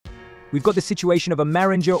We've got the situation of a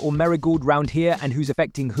Maringer or Marigold round here and who's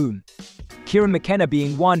affecting whom. Kieran McKenna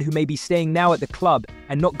being one who may be staying now at the club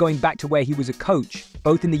and not going back to where he was a coach,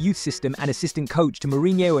 both in the youth system and assistant coach to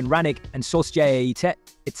Mourinho and Ranić and Solskjaer,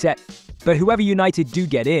 etc. But whoever United do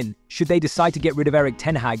get in, should they decide to get rid of Erik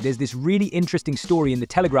ten Hag, there's this really interesting story in the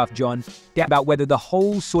Telegraph, John, about whether the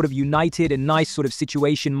whole sort of United and nice sort of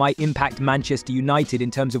situation might impact Manchester United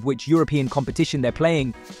in terms of which European competition they're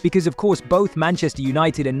playing, because of course both Manchester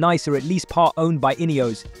United and Nice are at least part owned by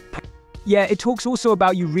Ineos. Yeah, it talks also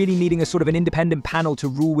about you really needing a sort of an independent panel to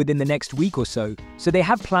rule within the next week or so. So they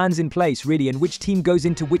have plans in place, really, and which team goes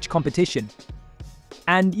into which competition.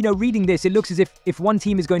 And, you know, reading this, it looks as if one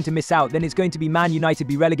team is going to miss out, then it's going to be Man United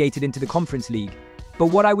be relegated into the Conference League. But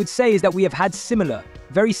what I would say is that we have had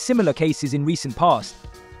very similar cases in recent past.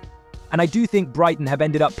 And I do think Brighton have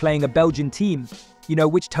ended up playing a Belgian team, you know,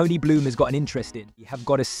 which Tony Bloom has got an interest in. We have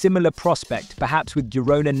got a similar prospect, perhaps with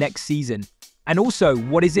Girona next season. And also,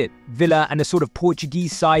 what is it? Villa and a sort of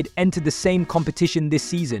Portuguese side entered the same competition this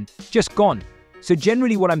season, just gone. So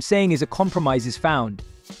generally what I'm saying is a compromise is found.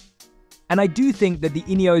 And I do think that the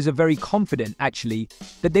Ineos are very confident, actually,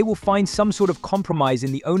 that they will find some sort of compromise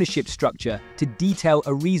in the ownership structure to detail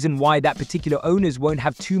a reason why that particular owners won't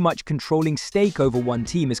have too much controlling stake over one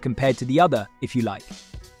team as compared to the other, if you like.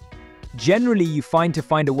 Generally, you find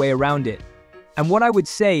a way around it. And what I would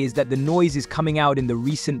say is that the noise is coming out in the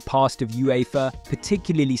recent past of UEFA,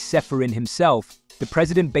 particularly Ceferin himself, the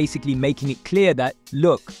president basically making it clear that,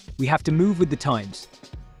 look, we have to move with the times.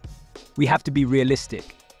 We have to be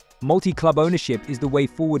realistic. Multi-club ownership is the way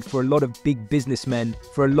forward for a lot of big businessmen,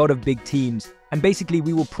 for a lot of big teams, and basically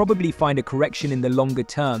we will probably find a correction in the longer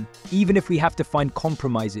term, even if we have to find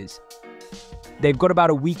compromises. They've got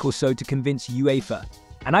about a week or so to convince UEFA.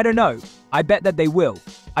 And I don't know, I bet that they will.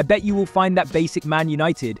 I bet you will find that basic Man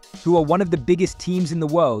United, who are one of the biggest teams in the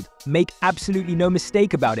world, make absolutely no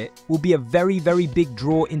mistake about it, will be a very, very big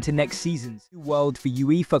draw into next season's world for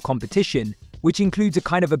UEFA competition, which includes a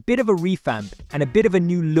kind of a bit of a revamp and a bit of a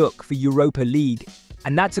new look for Europa League.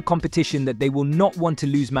 And that's a competition that they will not want to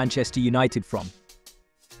lose Manchester United from.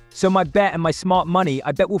 So my bet and my smart money,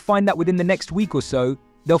 I bet we'll find that within the next week or so,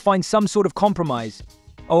 they'll find some sort of compromise.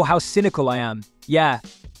 Oh, how cynical I am. Yeah.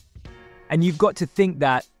 And you've got to think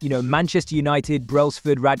that, you know, Manchester United,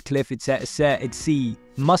 Brailsford, Radcliffe, etc.,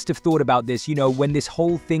 must have thought about this, you know, when this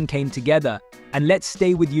whole thing came together. And let's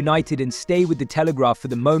stay with United and stay with the Telegraph for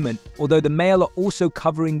the moment, although the Mail are also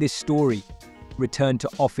covering this story. Return to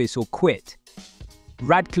office or quit.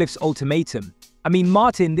 Radcliffe's ultimatum. I mean,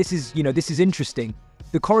 Martin, this is interesting.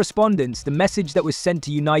 The correspondence, the message that was sent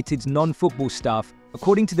to United's non-football staff,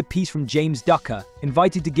 according to the piece from James Ducker,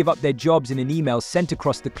 invited to give up their jobs in an email sent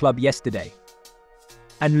across the club yesterday.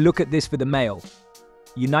 And look at this for the Mail.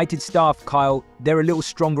 United staff, Kyle, they're a little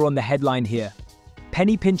stronger on the headline here.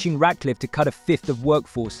 Penny pinching Radcliffe to cut a fifth of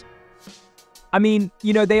workforce. I mean,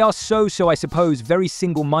 you know, they are so I suppose, very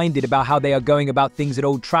single-minded about how they are going about things at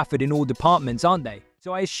Old Trafford in all departments, aren't they?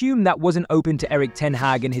 So I assume that wasn't open to Erik ten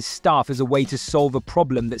Hag and his staff as a way to solve a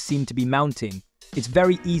problem that seemed to be mounting. It's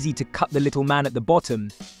very easy to cut the little man at the bottom,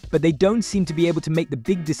 but they don't seem to be able to make the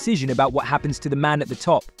big decision about what happens to the man at the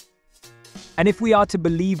top. And if we are to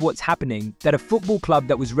believe what's happening, that a football club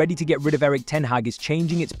that was ready to get rid of Erik ten Hag is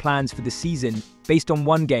changing its plans for the season based on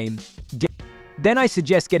one game, then I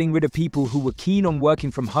suggest getting rid of people who were keen on working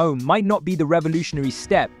from home might not be the revolutionary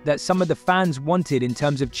step that some of the fans wanted in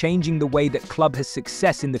terms of changing the way that club has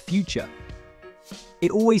success in the future. It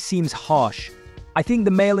always seems harsh. I think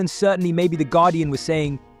the Mail and certainly maybe the Guardian was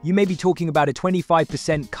saying, you may be talking about a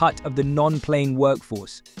 25% cut of the non-playing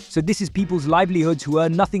workforce. So this is people's livelihoods who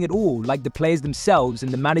earn nothing at all, like the players themselves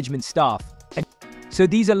and the management staff. And so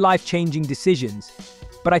these are life-changing decisions.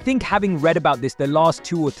 But I think having read about this the last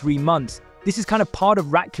 2 or 3 months, this is kind of part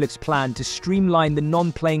of Ratcliffe's plan to streamline the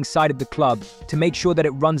non-playing side of the club to make sure that it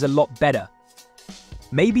runs a lot better.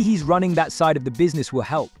 Maybe he's running that side of the business will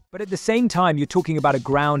help. But at the same time, you're talking about a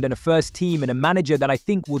ground and a first team and a manager that I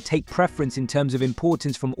think will take preference in terms of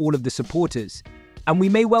importance from all of the supporters. And we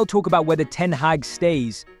may well talk about whether Ten Hag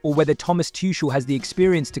stays or whether Thomas Tuchel has the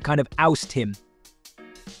experience to kind of oust him.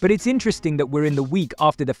 But it's interesting that we're in the week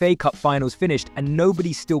after the FA Cup finals finished and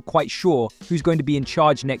nobody's still quite sure who's going to be in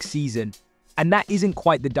charge next season. And that isn't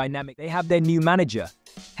quite the dynamic. They have their new manager.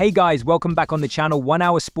 Hey guys, welcome back on the channel. 1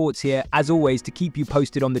 Hour Sports here, as always, to keep you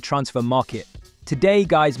posted on the transfer market. Today,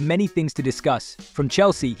 guys, many things to discuss. From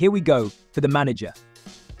Chelsea, here we go for the manager.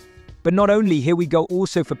 But not only, here we go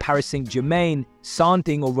also for Paris Saint-Germain,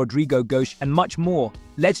 Santing or Rodrigo Goes, and much more.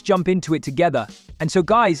 Let's jump into it together. And so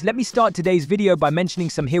guys, let me start today's video by mentioning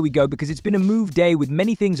some here we go because it's been a move day with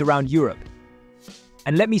many things around Europe.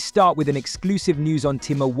 And let me start with an exclusive news on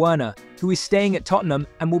Timo Werner, who is staying at Tottenham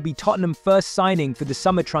and will be Tottenham's first signing for the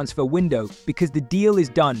summer transfer window because the deal is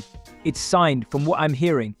done. It's signed from what I'm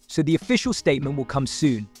hearing, so the official statement will come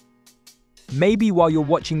soon. Maybe while you're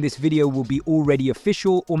watching this video will be already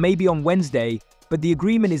official, or maybe on Wednesday, but the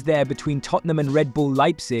agreement is there between Tottenham and Red Bull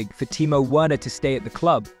Leipzig for Timo Werner to stay at the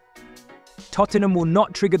club. Tottenham will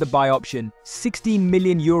not trigger the buy option, 16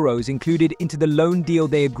 million euros included into the loan deal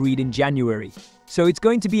they agreed in January. So it's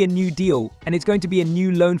going to be a new deal, and it's going to be a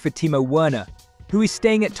new loan for Timo Werner, who is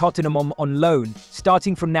staying at Tottenham on loan,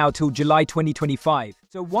 starting from now till July 2025.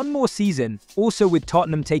 So one more season, also with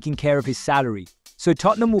Tottenham taking care of his salary. So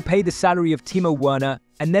Tottenham will pay the salary of Timo Werner,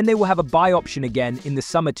 and then they will have a buy option again in the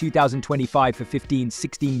summer 2025 for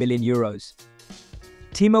 16 million euros.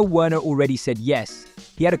 Timo Werner already said yes.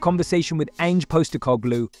 He had a conversation with Ange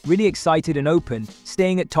Postecoglou, really excited and open,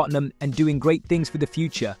 staying at Tottenham and doing great things for the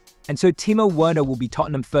future. And so Timo Werner will be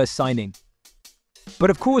Tottenham's first signing.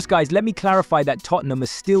 But of course, guys, let me clarify that Tottenham are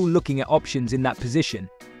still looking at options in that position.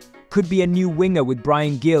 Could be a new winger with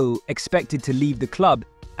Bryan Gil expected to leave the club,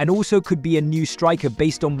 and also could be a new striker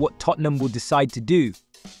based on what Tottenham will decide to do.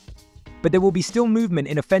 But there will be still movement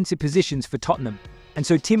in offensive positions for Tottenham. And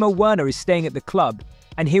so Timo Werner is staying at the club.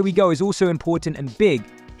 And here we go is also important and big.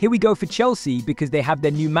 Here we go for Chelsea because they have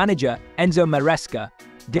their new manager, Enzo Maresca.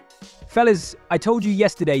 Fellas, I told you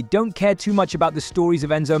yesterday, don't care too much about the stories of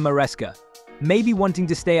Enzo Maresca. Maybe wanting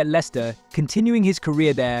to stay at Leicester, continuing his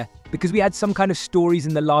career there, because we had some kind of stories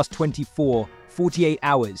in the last 48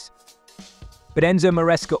 hours. But Enzo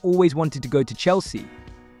Maresca always wanted to go to Chelsea.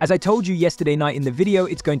 As I told you yesterday night in the video,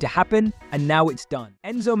 it's going to happen, and now it's done.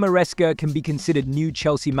 Enzo Maresca can be considered new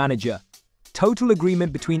Chelsea manager. Total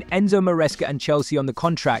agreement between Enzo Maresca and Chelsea on the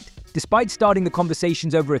contract, despite starting the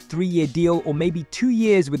conversations over a 3-year deal or maybe 2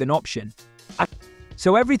 years with an option.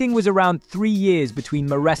 So everything was around 3 years between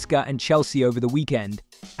Maresca and Chelsea over the weekend,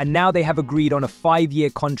 and now they have agreed on a 5-year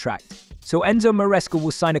contract. So Enzo Maresca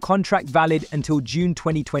will sign a contract valid until June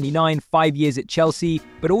 2029, 5 years at Chelsea,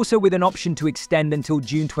 but also with an option to extend until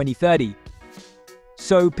June 2030.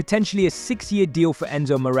 So potentially a 6-year deal for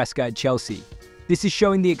Enzo Maresca at Chelsea. This is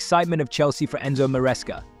showing the excitement of Chelsea for Enzo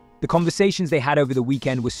Maresca. The conversations they had over the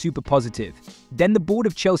weekend were super positive. Then the board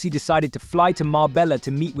of Chelsea decided to fly to Marbella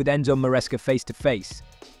to meet with Enzo Maresca face-to-face.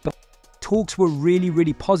 But talks were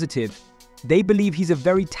really positive. They believe he's a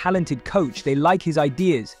very talented coach. They like his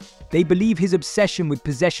ideas. They believe his obsession with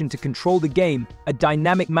possession to control the game, a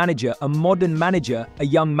dynamic manager, a modern manager, a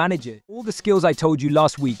young manager. All the skills I told you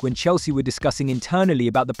last week when Chelsea were discussing internally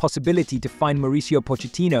about the possibility to find Mauricio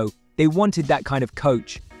Pochettino. They wanted that kind of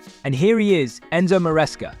coach. And here he is, Enzo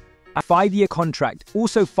Maresca. A 5-year contract,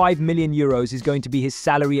 also 5 million euros is going to be his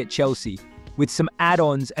salary at Chelsea, with some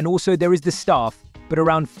add-ons, and also there is the staff, but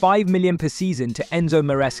around 5 million per season to Enzo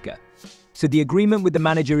Maresca. So the agreement with the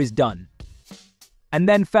manager is done. And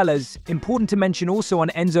then, fellas, important to mention also on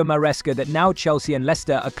Enzo Maresca that now Chelsea and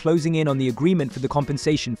Leicester are closing in on the agreement for the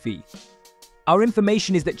compensation fee. Our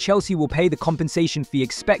information is that Chelsea will pay the compensation fee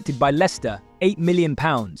expected by Leicester, £8 million.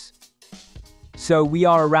 So we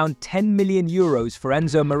are around 10 million euros for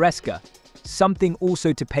Enzo Maresca, something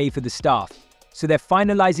also to pay for the staff. So they're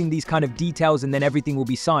finalizing these kind of details and then everything will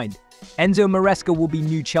be signed. Enzo Maresca will be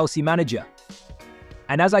new Chelsea manager.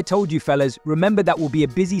 And as I told you fellas, remember that will be a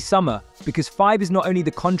busy summer because 5 is not only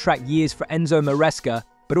the contract years for Enzo Maresca,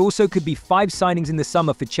 but also could be 5 signings in the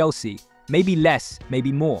summer for Chelsea. Maybe less,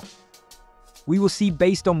 maybe more. We will see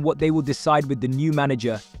based on what they will decide with the new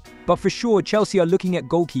manager. But for sure, Chelsea are looking at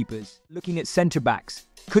goalkeepers, looking at centre-backs.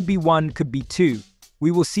 Could be 1, could be 2.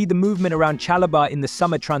 We will see the movement around Chalobah in the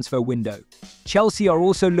summer transfer window. Chelsea are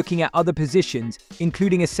also looking at other positions,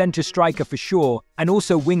 including a centre striker for sure, and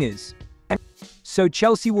also wingers. So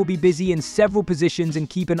Chelsea will be busy in several positions and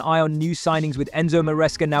keep an eye on new signings with Enzo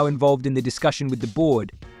Maresca now involved in the discussion with the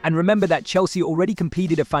board. And remember that Chelsea already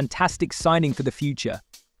completed a fantastic signing for the future.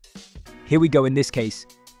 Here we go in this case.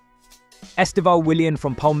 Esteval Willian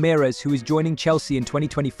from Palmeiras, who is joining Chelsea in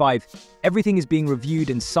 2025. Everything is being reviewed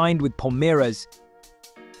and signed with Palmeiras.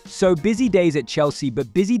 So busy days at Chelsea,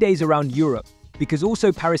 but busy days around Europe, because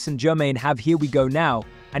also Paris Saint-Germain have Here We Go Now,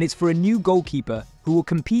 and it's for a new goalkeeper who will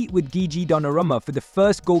compete with Gigi Donnarumma for the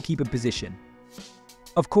first goalkeeper position.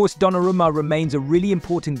 Of course, Donnarumma remains a really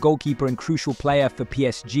important goalkeeper and crucial player for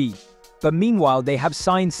PSG. But meanwhile, they have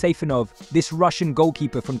signed Sayfanov, this Russian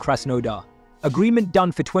goalkeeper from Krasnodar. Agreement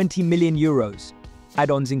done for 20 million euros.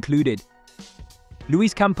 Add-ons included.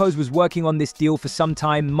 Luis Campos was working on this deal for some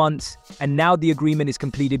time, months, and now the agreement is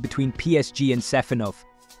completed between PSG and Sayfanov.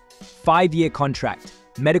 5-year contract.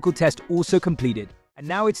 Medical test also completed. And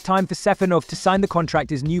now it's time for Stefanov to sign the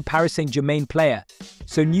contract as new Paris Saint-Germain player.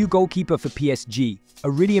 So new goalkeeper for PSG, a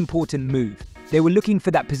really important move. They were looking for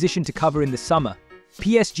that position to cover in the summer.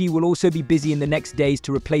 PSG will also be busy in the next days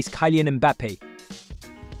to replace Kylian Mbappe.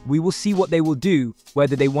 We will see what they will do,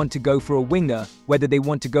 whether they want to go for a winger, whether they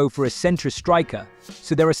want to go for a centre striker.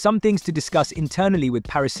 So there are some things to discuss internally with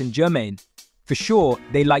Paris Saint-Germain. For sure,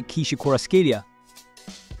 they like Kvaratskhelia.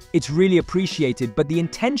 It's really appreciated, but the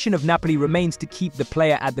intention of Napoli remains to keep the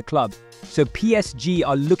player at the club. So PSG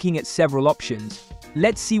are looking at several options.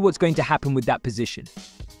 Let's see what's going to happen with that position.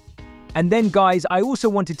 And then guys, I also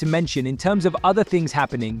wanted to mention in terms of other things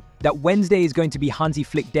happening, that Wednesday is going to be Hansi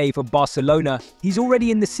Flick Day for Barcelona. He's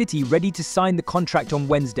already in the city, ready to sign the contract on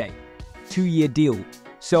Wednesday. 2-year deal.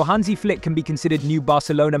 So Hansi Flick can be considered new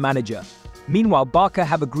Barcelona manager. Meanwhile, Barca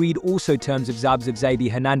have agreed also terms of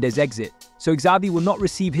Xavi Hernandez's exit. So Xavi will not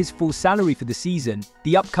receive his full salary for the season,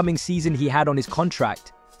 the upcoming season he had on his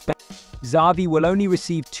contract. Xavi will only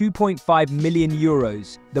receive 2.5 million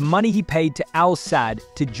euros, the money he paid to Al Sadd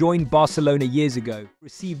to join Barcelona years ago,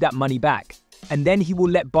 receive that money back. And then he will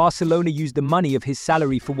let Barcelona use the money of his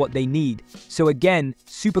salary for what they need. So again,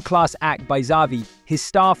 superclass act by Xavi, his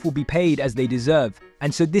staff will be paid as they deserve.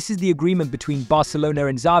 And so this is the agreement between Barcelona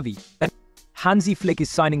and Xavi. Hansi Flick is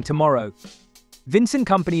signing tomorrow. Vincent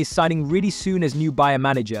Kompany is signing really soon as new Bayern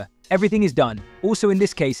manager. Everything is done. Also in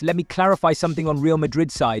this case, let me clarify something on Real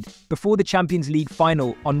Madrid side before the Champions League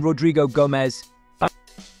final on Rodrigo Gomez.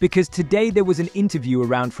 Because today there was an interview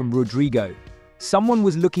around from Rodrigo. Someone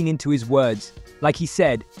was looking into his words. Like he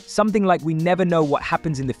said, something like we never know what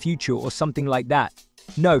happens in the future or something like that.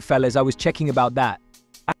 No, fellas, I was checking about that.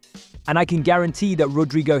 And I can guarantee that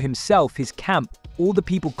Rodrigo himself, his camp, all the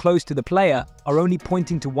people close to the player are only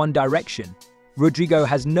pointing to one direction. Rodrigo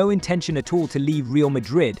has no intention at all to leave Real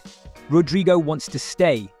Madrid. Rodrigo wants to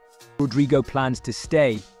stay. Rodrigo plans to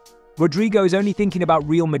stay. Rodrigo is only thinking about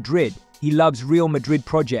Real Madrid. He loves Real Madrid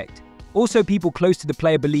project. Also, people close to the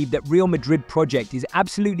player believe that Real Madrid project is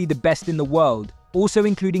absolutely the best in the world, also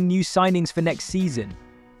including new signings for next season.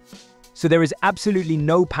 So there is absolutely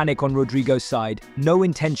no panic on Rodrigo's side, no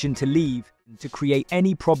intention to leave, to create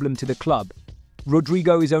any problem to the club.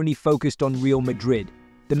 Rodrigo is only focused on Real Madrid.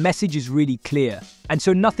 The message is really clear, and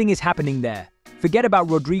so nothing is happening there. Forget about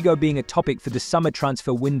Rodrigo being a topic for the summer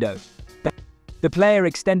transfer window. The player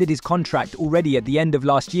extended his contract already at the end of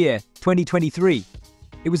last year, 2023.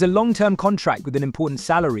 It was a long-term contract with an important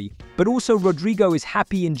salary, but also Rodrigo is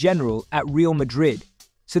happy in general at Real Madrid,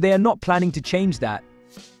 so they are not planning to change that.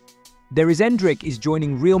 Erik is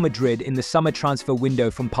joining Real Madrid in the summer transfer window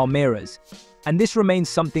from Palmeiras. And this remains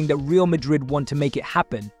something that Real Madrid want to make it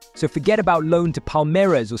happen, so forget about loan to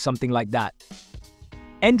Palmeiras or something like that.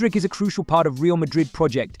 Erik is a crucial part of Real Madrid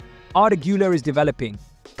project. Arda Güler is developing.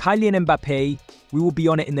 Kylian Mbappe, we will be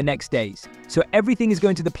on it in the next days. So everything is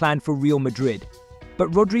going to the plan for Real Madrid.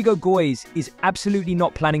 But Rodrigo Goes is absolutely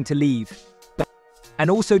not planning to leave.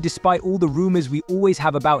 And also, despite all the rumors we always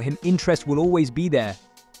have about him, interest will always be there.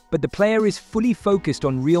 But the player is fully focused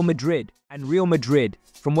on Real Madrid. And Real Madrid,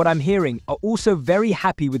 from what I'm hearing, are also very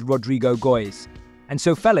happy with Rodrigo Goes. And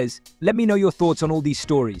so fellas, let me know your thoughts on all these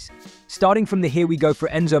stories. Starting from the here we go for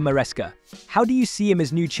Enzo Maresca. How do you see him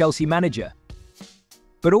as new Chelsea manager?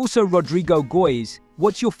 But also Rodrigo Goes,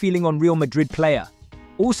 what's your feeling on Real Madrid player?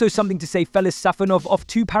 Also something to say, fellas, Stefanov off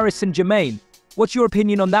to Paris Saint-Germain. What's your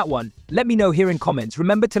opinion on that one? Let me know here in comments.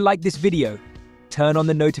 Remember to like this video. Turn on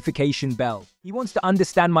the notification bell. He wants to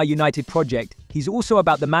understand my United project. He's also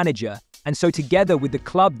about the manager. And so together with the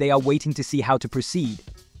club, they are waiting to see how to proceed.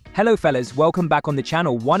 Hello fellas, welcome back on the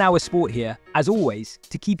channel. 1 Hour Sport here, as always,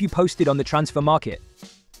 to keep you posted on the transfer market.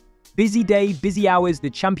 Busy day, busy hours, the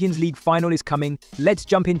Champions League final is coming. Let's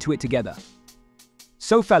jump into it together.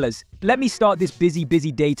 So fellas, let me start this busy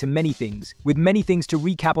day to many things to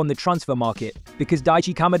recap on the transfer market, because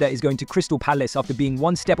Daichi Kamada is going to Crystal Palace after being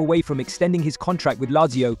one step away from extending his contract with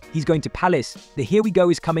Lazio. He's going to Palace. The here we go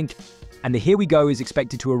is coming, and the here we go is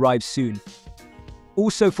expected to arrive soon.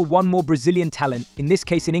 Also, for one more Brazilian talent, in this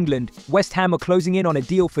case in England, West Ham are closing in on a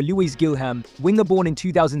deal for Luis Guilherme, winger born in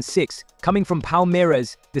 2006, coming from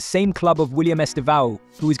Palmeiras, the same club of William Estevao,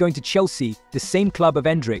 who is going to Chelsea, the same club of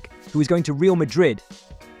Erik, who is going to Real Madrid.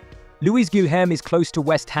 Luis Guilherme is close to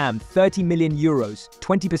West Ham, 30 million euros,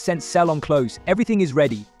 20% sell on close, everything is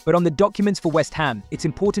ready. But on the documents for West Ham, it's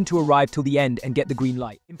important to arrive till the end and get the green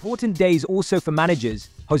light. Important days also for managers.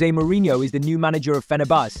 Jose Mourinho is the new manager of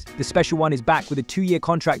Fenerbahce. The special one is back with a 2-year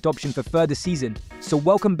contract option for further season. So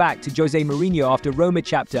welcome back to Jose Mourinho after Roma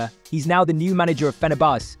chapter. He's now the new manager of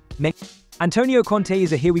Fenerbahce. Antonio Conte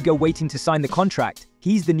is a here we go waiting to sign the contract.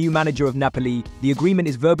 He's the new manager of Napoli, the agreement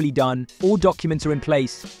is verbally done, all documents are in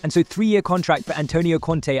place, and so 3-year contract for Antonio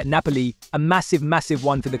Conte at Napoli, a massive, massive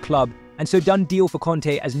one for the club, and so done deal for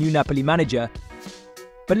Conte as new Napoli manager.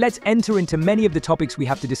 But let's enter into many of the topics we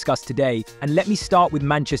have to discuss today, and let me start with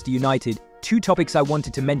Manchester United, 2 topics I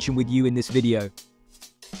wanted to mention with you in this video.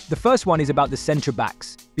 The first one is about the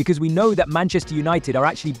centre-backs, because we know that Manchester United are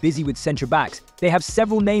actually busy with centre-backs. They have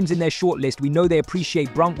several names in their shortlist. We know they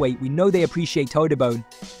appreciate Bruntwaite, we know they appreciate Todebone,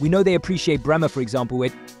 we know they appreciate Bremer, for example.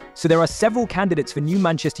 So there are several candidates for new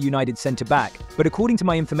Manchester United centre-back, but according to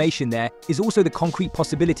my information there is also the concrete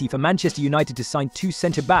possibility for Manchester United to sign 2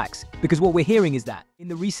 centre-backs, because what we're hearing is that in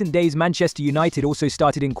the recent days Manchester United also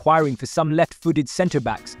started inquiring for some left-footed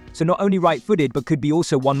centre-backs, so not only right-footed but could be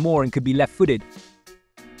also one more and could be left-footed.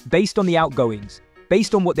 Based on the outgoings,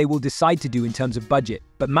 based on what they will decide to do in terms of budget,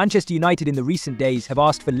 but Manchester United in the recent days have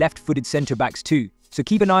asked for left-footed centre-backs too. So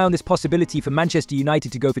keep an eye on this possibility for Manchester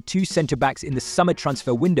United to go for 2 centre-backs in the summer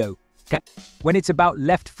transfer window. When it's about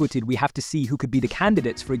left-footed, we have to see who could be the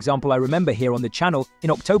candidates. For example, I remember here on the channel, in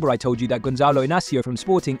October I told you that Gonzalo Inacio from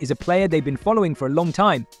Sporting is a player they've been following for a long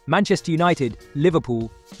time. Manchester United,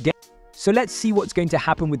 Liverpool. So let's see what's going to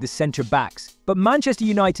happen with the centre-backs. But Manchester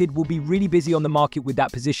United will be really busy on the market with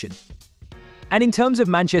that position. And in terms of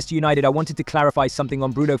Manchester United, I wanted to clarify something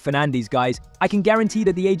on Bruno Fernandes, guys. I can guarantee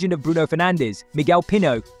that the agent of Bruno Fernandes, Miguel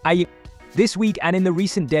Pino, this week and in the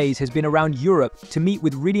recent days has been around Europe to meet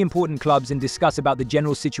with really important clubs and discuss about the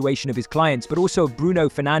general situation of his clients, but also of Bruno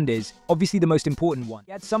Fernandes, obviously the most important one.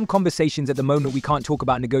 We had some conversations at the moment. We can't talk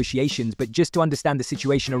about negotiations, but just to understand the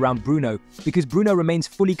situation around Bruno, because Bruno remains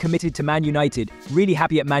fully committed to Man United, really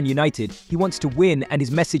happy at Man United. He wants to win, and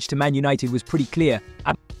his message to Man United was pretty clear.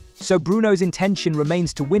 So Bruno's intention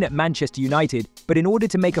remains to win at Manchester United, but in order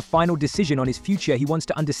to make a final decision on his future, he wants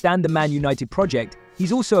to understand the Man United project.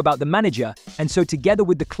 He's also about the manager, and so together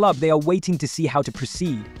with the club, they are waiting to see how to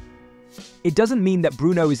proceed. It doesn't mean that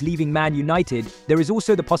Bruno is leaving Man United. There is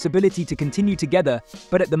also the possibility to continue together,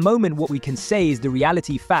 but at the moment what we can say is the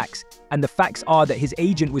reality facts, and the facts are that his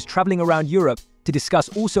agent was traveling around Europe to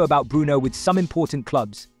discuss also about Bruno with some important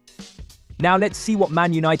clubs. Now let's see what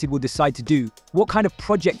Man United will decide to do, what kind of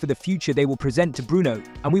project for the future they will present to Bruno,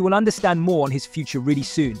 and we will understand more on his future really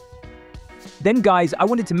soon. Then guys, I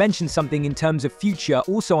wanted to mention something in terms of future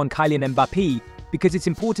also on Kylian Mbappe, because it's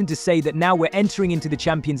important to say that now we're entering into the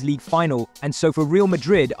Champions League final, and so for Real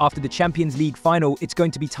Madrid, after the Champions League final, it's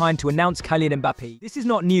going to be time to announce Kylian Mbappe. This is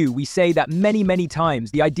not new. We say that many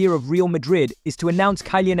times. The idea of Real Madrid is to announce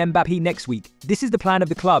Kylian Mbappe next week. This is the plan of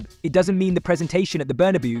the club. It doesn't mean the presentation at the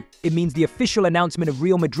Bernabeu. It means the official announcement of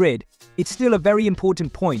Real Madrid. It's still a very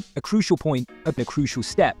important point, a crucial point, a crucial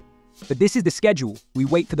step. But this is the schedule. We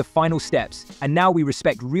wait for the final steps, and now we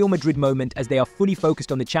respect Real Madrid moment as they are fully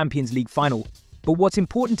focused on the Champions League final. But what's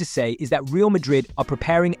important to say is that Real Madrid are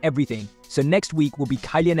preparing everything, so next week will be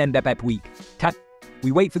Kylian Mbappe week.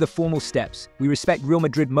 We wait for the formal steps. We respect Real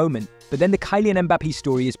Madrid moment, but then the Kylian Mbappe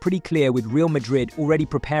story is pretty clear with Real Madrid already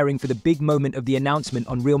preparing for the big moment of the announcement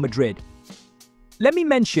on Real Madrid. Let me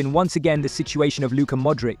mention once again the situation of Luka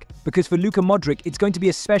Modric, because for Luka Modric it's going to be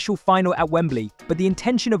a special final at Wembley, but the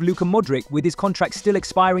intention of Luka Modric with his contract still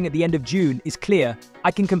expiring at the end of June is clear.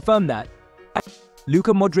 I can confirm that.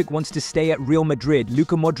 Luka Modric wants to stay at Real Madrid.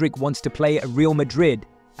 Luka Modric wants to play at Real Madrid.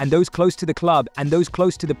 And those close to the club and those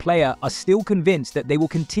close to the player are still convinced that they will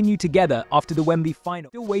continue together after the Wembley final.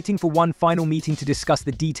 Still waiting for one final meeting to discuss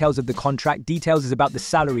the details of the contract. Details is about the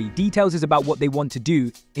salary. Details is about what they want to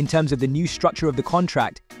do in terms of the new structure of the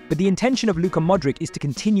contract. But the intention of Luka Modric is to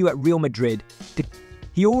continue at Real Madrid.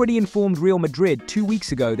 He already informed Real Madrid 2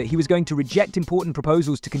 weeks ago that he was going to reject important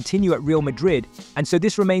proposals to continue at Real Madrid, and so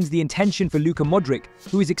this remains the intention for Luka Modric,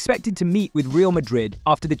 who is expected to meet with Real Madrid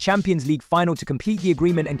after the Champions League final to complete the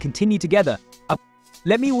agreement and continue together.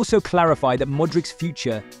 Let me also clarify that Modric's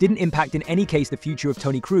future didn't impact in any case the future of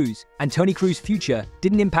Toni Kroos, and Toni Kroos' future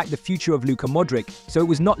didn't impact the future of Luka Modric, so it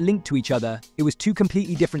was not linked to each other. It was 2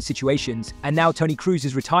 completely different situations, and now Toni Kroos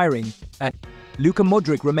is retiring. Luka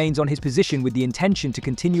Modric remains on his position with the intention to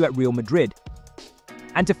continue at Real Madrid.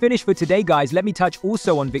 And to finish for today, guys, let me touch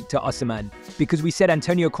also on Victor Osimhen, because we said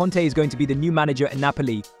Antonio Conte is going to be the new manager at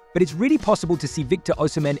Napoli, but it's really possible to see Victor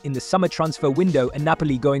Osimhen in the summer transfer window and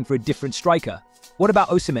Napoli going for a different striker. What about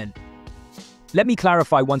Osimhen? Let me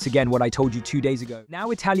clarify once again what I told you 2 days ago.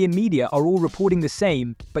 Now Italian media are all reporting the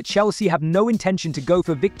same, but Chelsea have no intention to go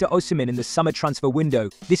for Victor Osimhen in the summer transfer window.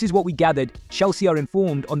 This is what we gathered. Chelsea are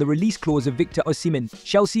informed on the release clause of Victor Osimhen.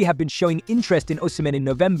 Chelsea have been showing interest in Osimhen in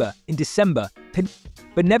November, in December,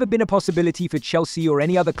 but never been a possibility for Chelsea or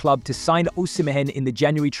any other club to sign Osimhen in the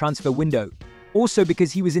January transfer window. Also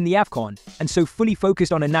because he was in the AFCON, and so fully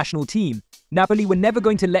focused on a national team, Napoli were never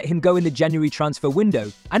going to let him go in the January transfer window.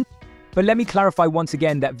 But let me clarify once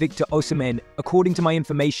again that Victor Osimhen, according to my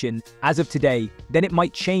information, as of today, then it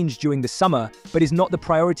might change during the summer, but is not the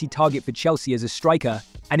priority target for Chelsea as a striker,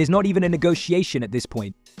 and is not even a negotiation at this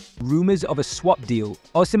point. Rumors of a swap deal.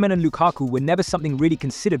 Osimhen and Lukaku were never something really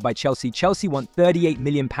considered by Chelsea. Chelsea want £38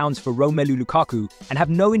 million for Romelu Lukaku, and have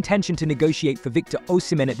no intention to negotiate for Victor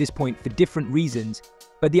Osimhen at this point for different reasons.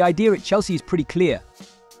 But the idea at Chelsea is pretty clear.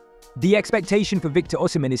 The expectation for Victor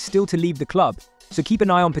Osimhen is still to leave the club, so keep an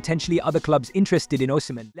eye on potentially other clubs interested in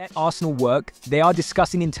Osimhen. Let Arsenal work. They are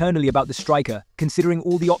discussing internally about the striker, considering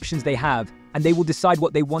all the options they have, and they will decide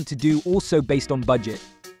what they want to do also based on budget.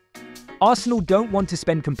 Arsenal don't want to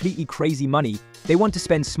spend completely crazy money. They want to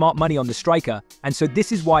spend smart money on the striker, and so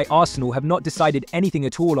this is why Arsenal have not decided anything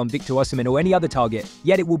at all on Victor Osimhen or any other target,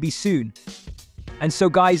 yet it will be soon. And so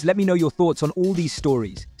guys, let me know your thoughts on all these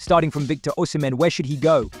stories. Starting from Victor Osimhen, where should he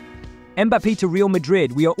go? Mbappe to Real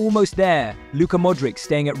Madrid, we are almost there. Luka Modric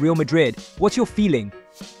staying at Real Madrid, what's your feeling?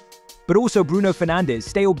 But also Bruno Fernandes,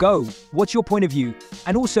 stay or go? What's your point of view?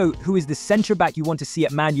 And also, who is the centre-back you want to see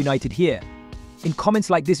at Man United here? In comments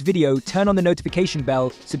like this video, turn on the notification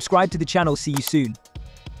bell, subscribe to the channel, see you soon.